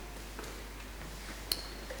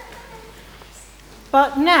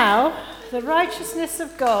But now the righteousness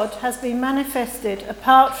of God has been manifested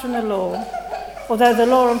apart from the law, although the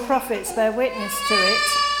law and prophets bear witness to it,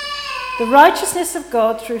 the righteousness of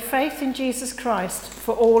God through faith in Jesus Christ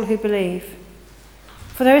for all who believe.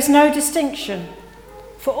 For there is no distinction,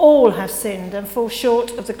 for all have sinned and fall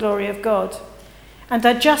short of the glory of God, and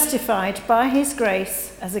are justified by his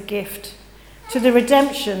grace as a gift to the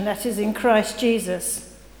redemption that is in Christ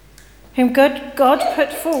Jesus, whom God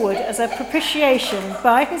put forward as a propitiation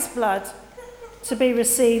by his blood to be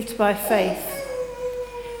received by faith.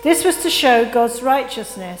 This was to show God's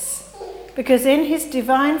righteousness, because in his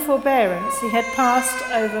divine forbearance he had passed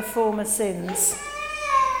over former sins.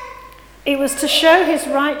 It was to show his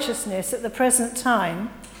righteousness at the present time,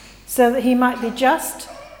 so that he might be just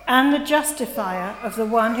and the justifier of the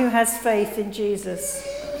one who has faith in Jesus.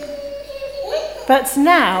 But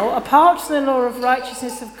now, apart from the law of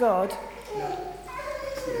righteousness of God,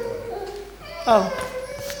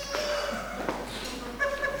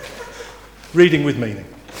 reading with meaning.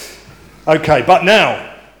 Okay, but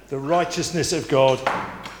now the righteousness of God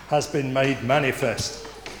has been made manifest.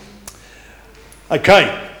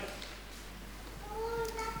 Okay.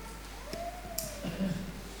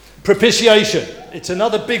 Propitiation. It's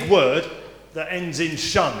another big word that ends in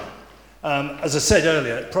shun. As I said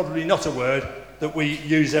earlier, probably not a word that we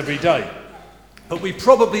use every day. But we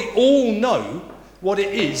probably all know what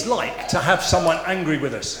it is like to have someone angry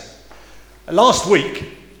with us. Last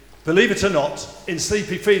week, believe it or not, in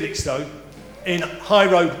Sleepy Felixstowe, in High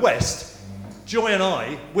Road West, Joy and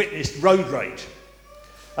I witnessed road rage.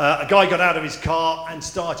 A guy got out of his car and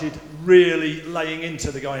started really laying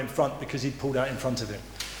into the guy in front because he'd pulled out in front of him.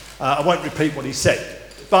 I won't repeat what he said,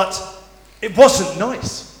 but it wasn't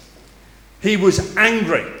nice. He was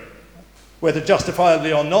angry. Whether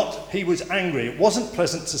justifiably or not, he was angry. It wasn't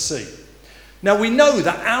pleasant to see. Now, we know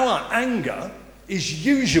that our anger is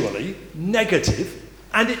usually negative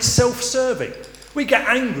and it's self-serving. We get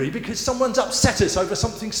angry because someone's upset us over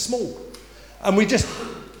something small, and we just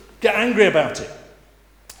get angry about it.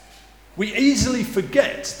 We easily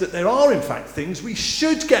forget that there are, in fact, things we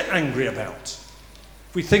should get angry about.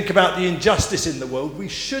 If we think about the injustice in the world, we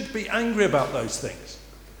should be angry about those things.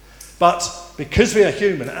 But because we are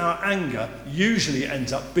human, our anger usually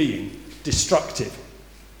ends up being destructive.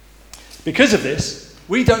 Because of this,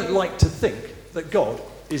 we don't like to think that God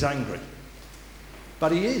is angry.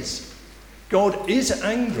 But he is. God is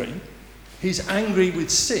angry. He's angry with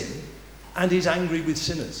sin, and he's angry with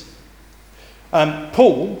sinners.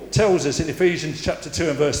 Paul tells us in Ephesians chapter 2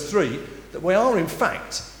 and verse 3 that we are in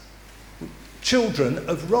fact children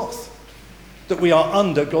of wrath, that we are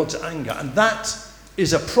under God's anger, and that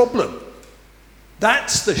is a problem.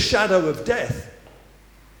 That's the shadow of death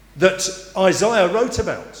that Isaiah wrote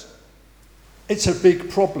about. It's a big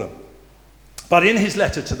problem. But in his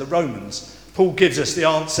letter to the Romans, Paul gives us the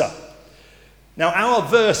answer. Now, our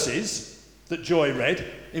verses that Joy read,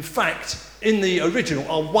 in fact, in the original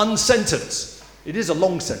are one sentence. It is a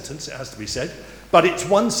long sentence, it has to be said, but it's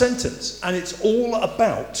one sentence, and it's all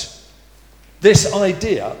about this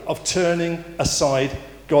idea of turning aside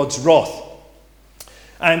God's wrath.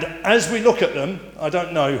 And as we look at them, I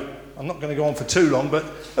don't know, I'm not going to go on for too long, but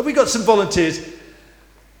have we got some volunteers?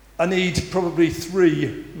 I need probably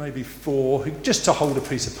 3, maybe 4, just to hold a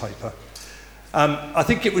piece of paper. I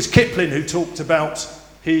think it was Kipling who talked about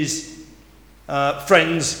his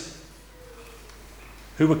friends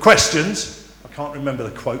who were questions. I can't remember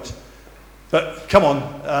the quote. But come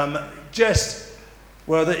on, Jess,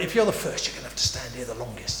 well, if you're the first, you're going to have to stand here the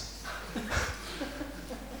longest.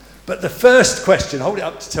 But the first question, hold it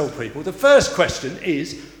up to tell people, the first question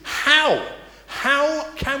is, how? How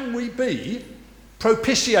can we be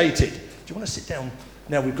propitiated? Do you want to sit down?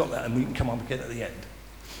 Now we've got that and we can come up again at the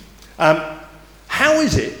end. How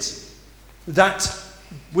is it that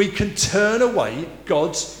we can turn away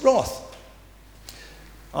God's wrath?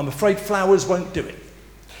 I'm afraid flowers won't do it.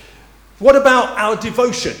 What about our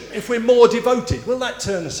devotion? If we're more devoted, will that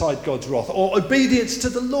turn aside God's wrath? Or obedience to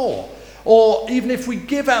the law? Or even if we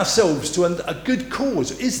give ourselves to a good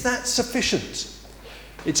cause, is that sufficient?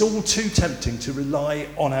 It's all too tempting to rely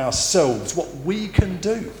on ourselves, what we can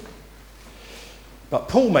do. But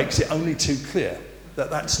Paul makes it only too clear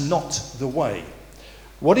that that's not the way.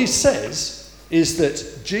 What he says is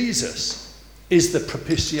that Jesus is the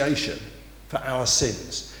propitiation for our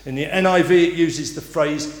sins. In the NIV, it uses the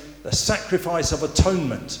phrase, the sacrifice of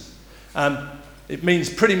atonement. It means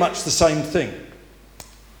pretty much the same thing.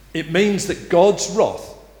 It means that God's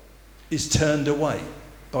wrath is turned away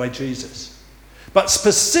by Jesus. But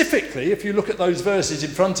specifically, if you look at those verses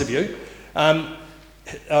in front of you,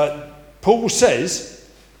 Paul says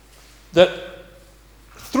that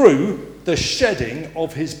through the shedding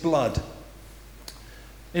of his blood.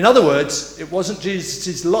 In other words, it wasn't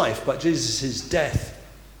Jesus' life, but Jesus' death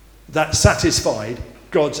that satisfied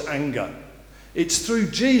God's anger. It's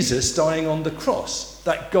through Jesus dying on the cross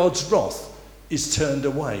that God's wrath is turned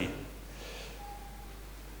away.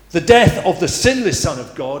 The death of the sinless Son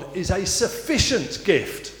of God is a sufficient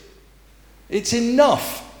gift. It's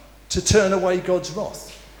enough to turn away God's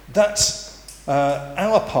wrath. That's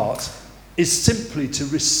our part, is simply to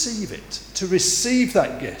receive it, to receive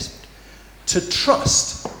that gift, to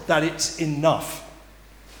trust that it's enough.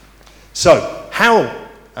 So,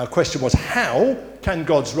 our question was, how can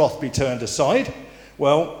God's wrath be turned aside?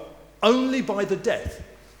 Well, only by the death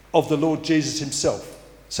of the Lord Jesus himself.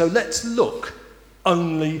 So let's look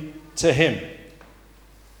only to him.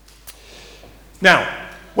 Now,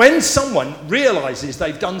 when someone realizes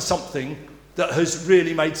they've done something that has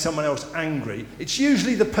really made someone else angry, it's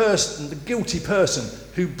usually the guilty person,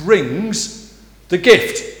 who brings the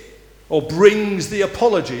gift or brings the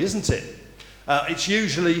apology, isn't it? It's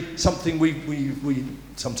usually something we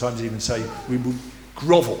sometimes even say we will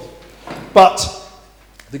grovel. But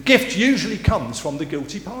the gift usually comes from the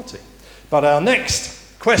guilty party. But our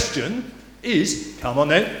next question is, come on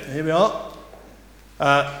then, here we are.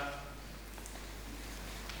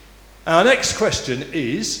 Our next question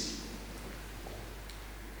is,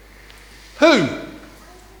 who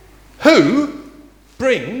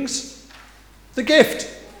brings the gift?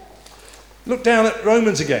 Look down at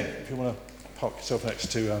Romans again, if you want to park yourself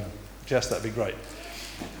next to Jess, that'd be great.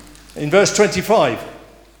 In verse 25,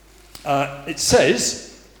 it says,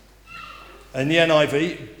 in the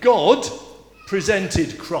NIV, God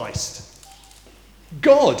presented Christ.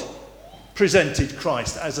 God presented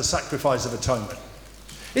Christ as a sacrifice of atonement.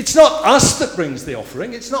 It's not us that brings the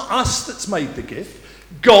offering. It's not us that's made the gift.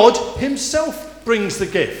 God himself brings the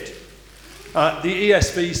gift. The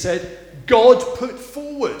ESV said, God put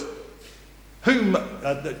forward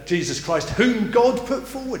Jesus Christ, whom God put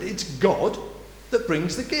forward. It's God that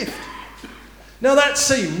brings the gift. Now that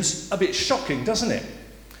seems a bit shocking, doesn't it?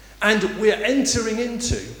 And we're entering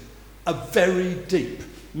into a very deep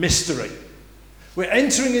mystery. We're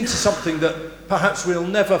entering into something that perhaps we'll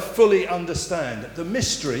never fully understand. The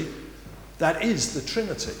mystery that is the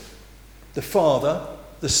Trinity. The Father,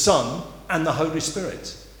 the Son, and the Holy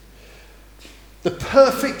Spirit. The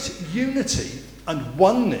perfect unity and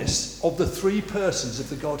oneness of the three persons of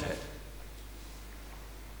the Godhead.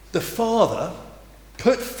 The Father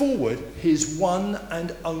put forward his one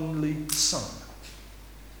and only Son.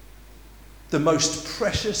 The most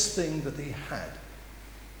precious thing that he had.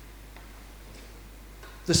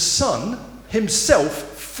 The Son, himself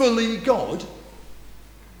fully God,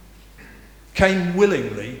 came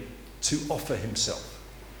willingly to offer himself.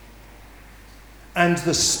 And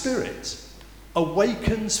the Spirit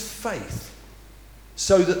awakens faith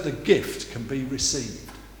so that the gift can be received.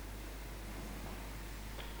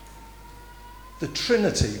 The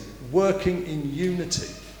Trinity working in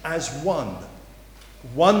unity as one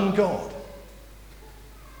God,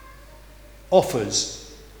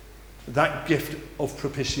 offers that gift of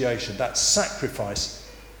propitiation, that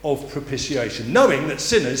sacrifice of propitiation, knowing that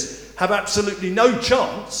sinners have absolutely no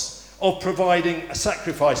chance of providing a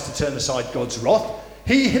sacrifice to turn aside God's wrath.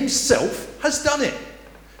 He himself has done it.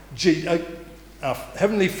 Our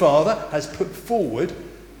Heavenly Father has put forward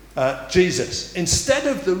Jesus. Instead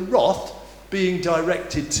of the wrath being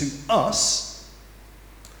directed to us,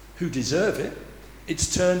 who deserve it,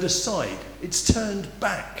 it's turned aside. It's turned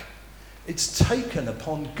back. It's taken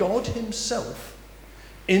upon God himself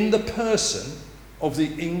in the person of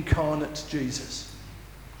the incarnate Jesus.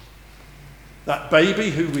 That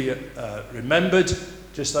baby who we remembered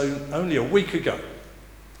just only a week ago,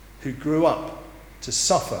 who grew up to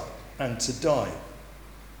suffer and to die.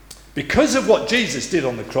 Because of what Jesus did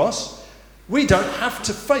on the cross, we don't have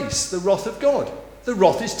to face the wrath of God. The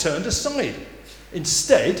wrath is turned aside.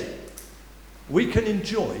 Instead, we can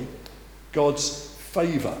enjoy God's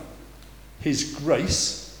favour, his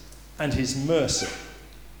grace and his mercy.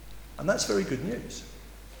 And that's very good news.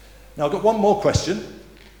 Now I've got one more question.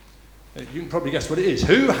 You can probably guess what it is.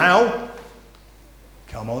 Who, how?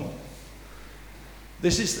 Come on.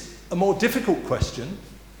 This is a more difficult question.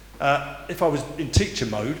 If I was in teacher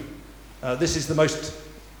mode, this is the most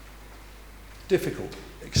difficult.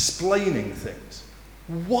 Explaining things.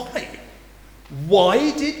 Why?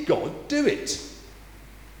 Why did God do it?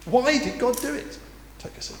 Why did God do it?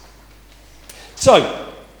 Take a seat.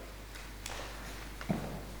 So,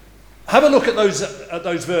 have a look at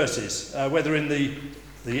those verses, whether in the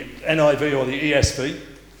NIV or the ESV.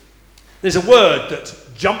 There's a word that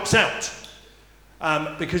jumps out.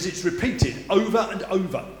 because it's repeated over and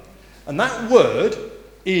over. And that word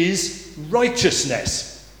is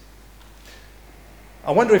righteousness.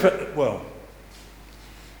 I wonder if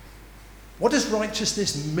what does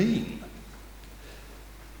righteousness mean?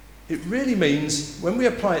 It really means, when we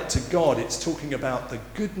apply it to God, it's talking about the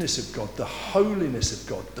goodness of God, the holiness of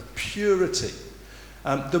God, the purity,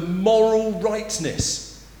 the moral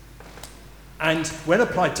rightness. And when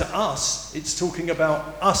applied to us, it's talking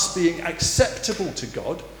about us being acceptable to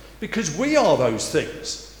God because we are those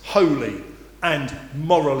things, holy and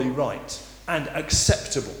morally right and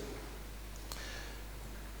acceptable.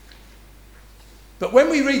 But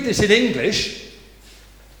when we read this in English,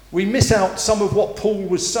 we miss out some of what Paul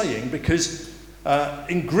was saying because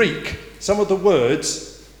in Greek, some of the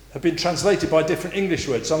words have been translated by different English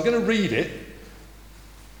words. So I'm going to read it.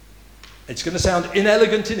 It's going to sound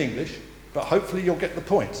inelegant in English, but hopefully you'll get the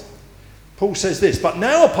point. Paul says this, "But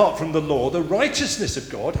now apart from the law, the righteousness of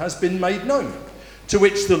God has been made known, to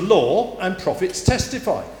which the law and prophets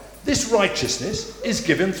testify. This righteousness is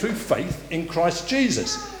given through faith in Christ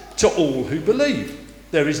Jesus to all who believe.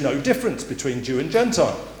 There is no difference between Jew and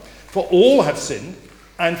Gentile, for all have sinned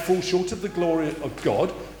and fall short of the glory of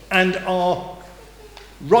God and are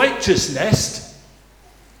righteousness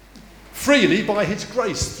freely by his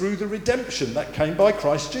grace through the redemption that came by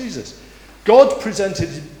Christ Jesus. God presented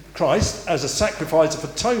Christ as a sacrifice of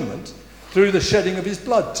atonement through the shedding of his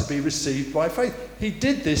blood to be received by faith. He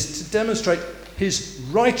did this to demonstrate his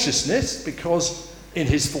righteousness because in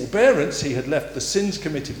his forbearance he had left the sins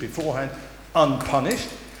committed beforehand unpunished.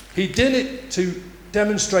 He did it to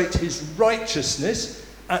demonstrate his righteousness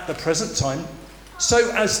at the present time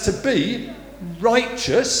so as to be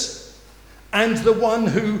righteous and the one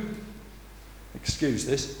who,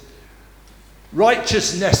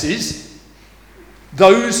 righteousnesses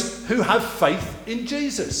those who have faith in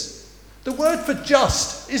Jesus. The word for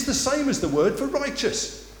just is the same as the word for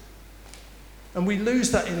righteous. And we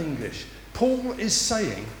lose that in English. Paul is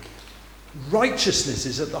saying righteousness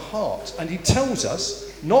is at the heart. And he tells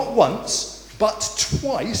us not once, but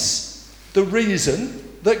twice the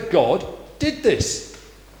reason that God did this.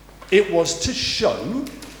 It was to show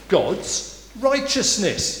God's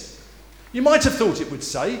righteousness. You might have thought it would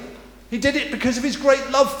say he did it because of his great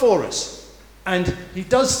love for us. And he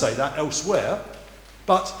does say that elsewhere.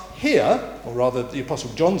 But here, or rather the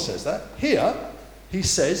Apostle John says that, here he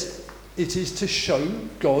says it is to show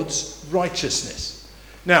God's righteousness.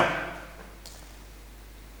 Now,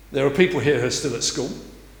 there are people here who are still at school.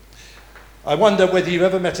 I wonder whether you've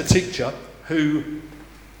ever met a teacher who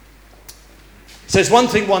says one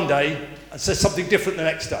thing one day and says something different the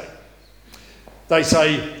next day. They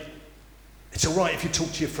say, it's all right if you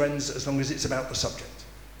talk to your friends as long as it's about the subject.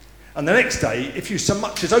 And the next day, if you so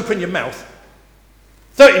much as open your mouth,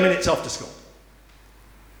 30 minutes after school.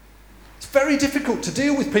 It's very difficult to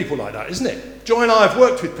deal with people like that, isn't it? Joy and I have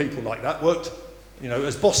worked with people like that,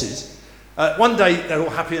 as bosses. One day they're all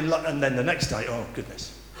happy and then the next day, oh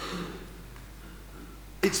goodness.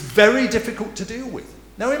 It's very difficult to deal with.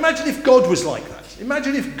 Now imagine if God was like that.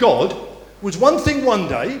 Imagine if God was one thing one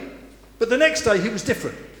day, but the next day he was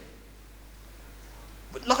different.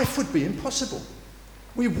 But life would be impossible.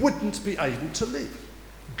 We wouldn't be able to live.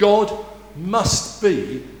 God must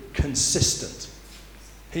be consistent.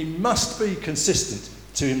 He must be consistent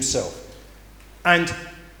to himself. And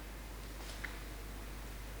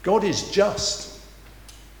God is just.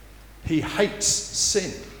 He hates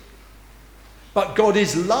sin. But God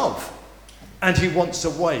is love. And he wants a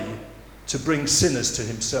way to bring sinners to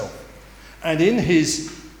himself. And in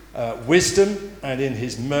his wisdom and in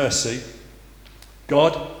his mercy,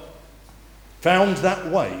 God found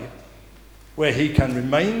that way where he can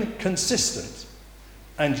remain consistent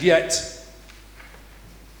and yet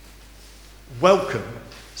welcome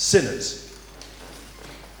sinners.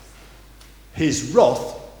 His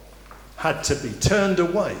wrath had to be turned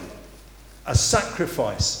away. A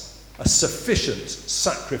sacrifice, a sufficient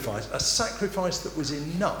sacrifice, a sacrifice that was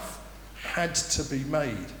enough had to be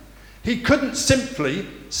made. He couldn't simply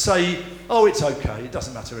say, oh, it's okay, it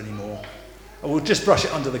doesn't matter anymore, or we'll just brush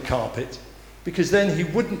it under the carpet. Because then he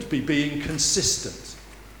wouldn't be being consistent.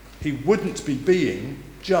 He wouldn't be being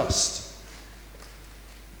just.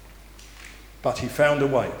 But he found a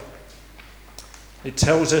way. It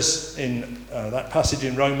tells us in that passage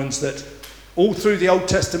in Romans that all through the Old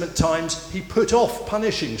Testament times he put off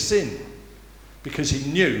punishing sin because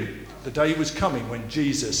he knew the day was coming when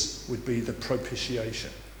Jesus would be the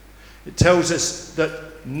propitiation. It tells us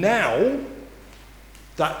that now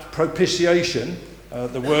that propitiation,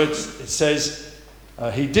 the words, it says,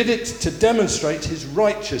 he did it to demonstrate his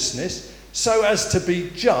righteousness so as to be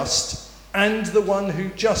just and the one who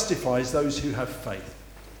justifies those who have faith.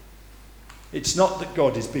 It's not that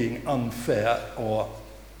God is being unfair or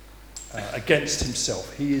against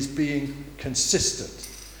himself. He is being consistent.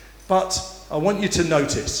 But I want you to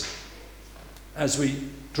notice, as we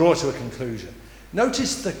draw to a conclusion,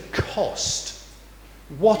 notice the cost.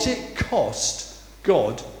 What it cost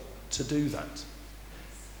God to do that.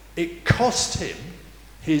 It cost him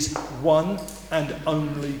his one and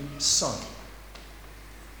only Son.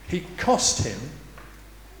 He cost him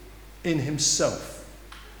in himself.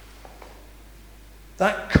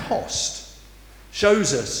 That cost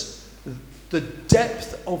shows us the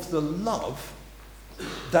depth of the love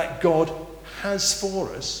that God has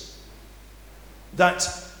for us, that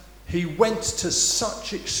he went to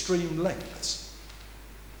such extreme lengths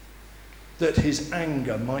that his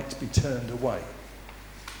anger might be turned away,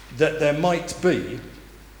 that there might be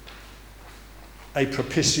a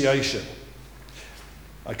propitiation.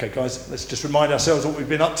 Okay, guys, let's just remind ourselves what we've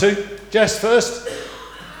been up to. Jess first.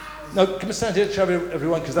 No, come and stand here to show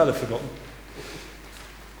everyone, because they'll have forgotten.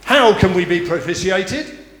 How can we be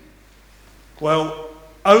propitiated? Well,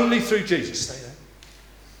 only through Jesus. Stay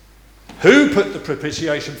there. Who put the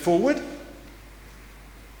propitiation forward?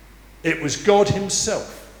 It was God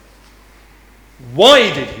himself.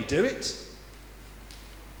 Why did he do it?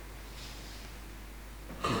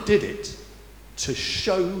 He did it to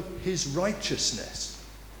show his righteousness.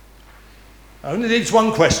 Only needs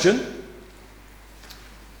one question.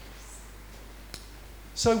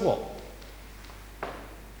 So what?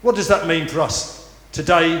 What does that mean for us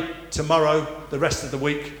today, tomorrow, the rest of the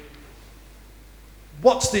week?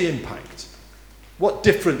 What's the impact? What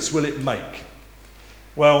difference will it make?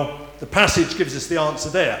 Well, the passage gives us the answer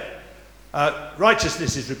there.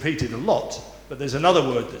 Righteousness is repeated a lot, but there's another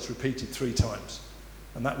word that's repeated 3 times,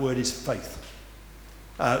 and that word is faith.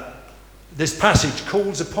 This passage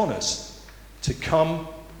calls upon us to come,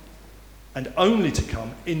 and only to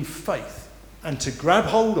come, in faith, and to grab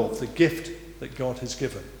hold of the gift that God has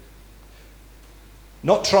given.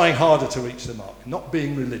 Not trying harder to reach the mark, not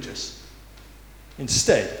being religious.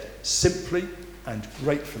 Instead, simply and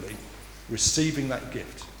gratefully receiving that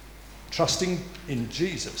gift, trusting in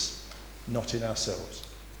Jesus, not in ourselves.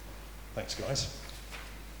 Thanks, guys.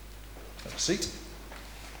 Have a seat.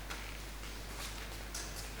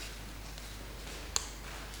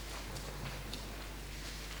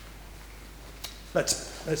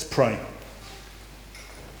 Let's pray.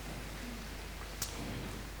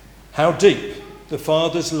 How deep the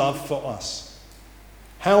Father's love for us.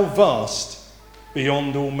 How vast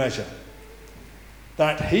beyond all measure.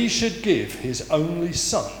 That he should give his only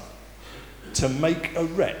Son to make a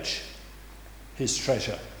wretch his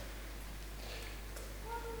treasure.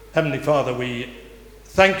 Heavenly Father, we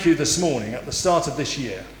thank you this morning at the start of this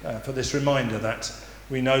year for this reminder that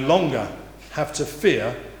we no longer have to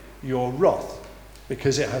fear your wrath,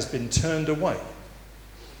 because it has been turned away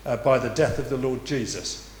by the death of the Lord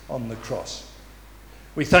Jesus on the cross.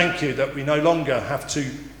 We thank you that we no longer have to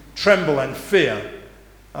tremble and fear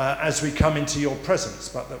as we come into your presence,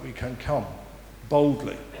 but that we can come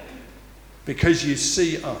boldly because you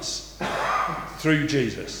see us through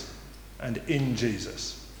Jesus and in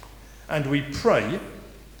Jesus. And we pray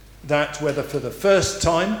that whether for the first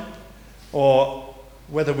time or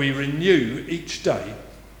whether we renew each day,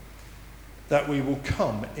 that we will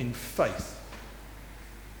come in faith,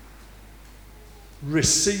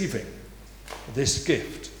 receiving this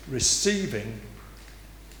gift, receiving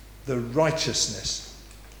the righteousness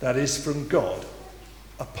that is from God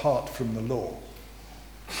apart from the law.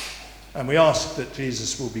 And we ask that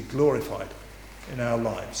Jesus will be glorified in our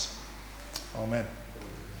lives. Amen.